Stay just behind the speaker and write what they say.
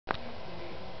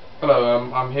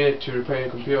Hello, I'm here to repair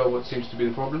your computer. What seems to be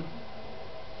the problem?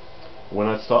 When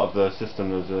I start up the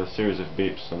system, there's a series of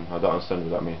beeps, and I don't understand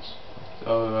what that means.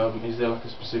 So, is there like a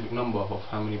specific number of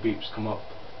how many beeps come up?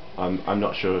 I'm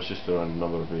not sure. It's just a random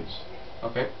number of beeps.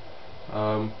 Okay.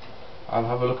 I'll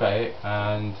have a look at it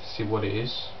and see what it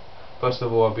is. First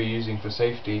of all, I'll be using for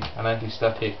safety an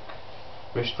anti-static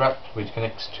wrist strap which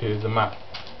connects to the mat,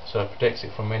 so it protects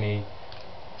it from any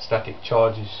static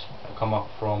charges that come up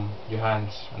from your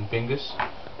hands and fingers.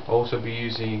 I'll also be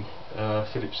using a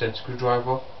Phillips head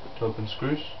screwdriver to open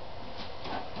screws.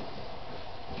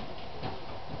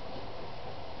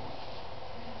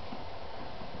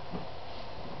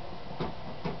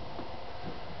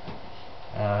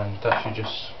 And that should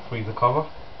just free the cover.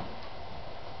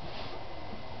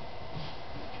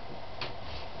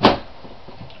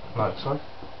 Like so.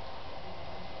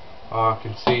 I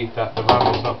can see that the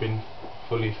RAM has not been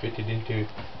fully fitted into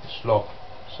the slot,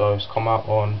 so it's come out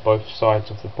on both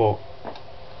sides of the port,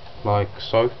 like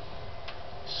so.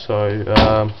 So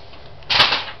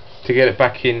to get it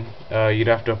back in, you'd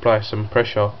have to apply some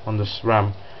pressure on this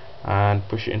RAM and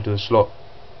push it into the slot,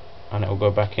 and it will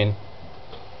go back in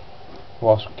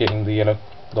whilst getting the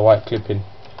white clip in.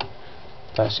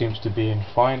 That seems to be in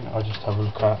fine. I'll just have a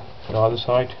look at the other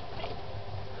side.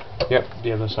 Yep,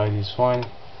 the other side is fine,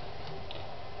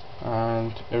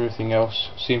 and everything else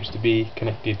seems to be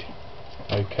connected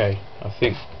okay. I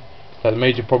think that the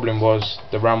major problem was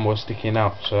the RAM was sticking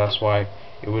out, so that's why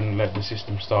it wouldn't let the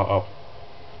system start up.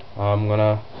 I'm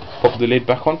gonna pop the lid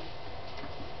back on.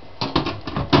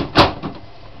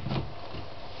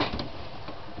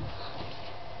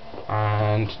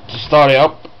 And to start it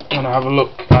up, I'm gonna have a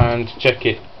look and check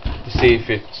it to see if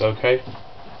it's okay.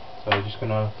 So I'm just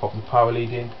gonna pop the power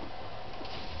lead in.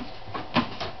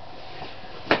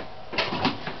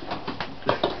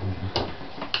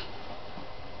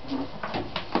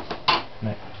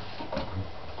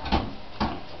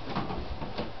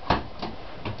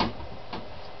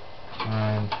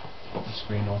 And pop the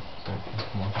screen off so it can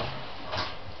come on.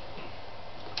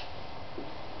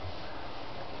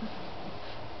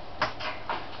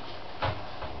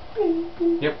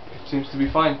 Yep, it seems to be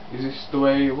fine. Is this the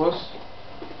way it was?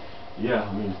 Yeah,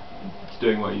 I mean, it's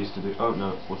doing what it used to do. Oh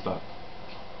no, what's that?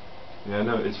 Yeah,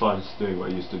 no, it's fine. It's doing what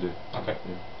it used to do. Okay,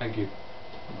 yeah. Thank you.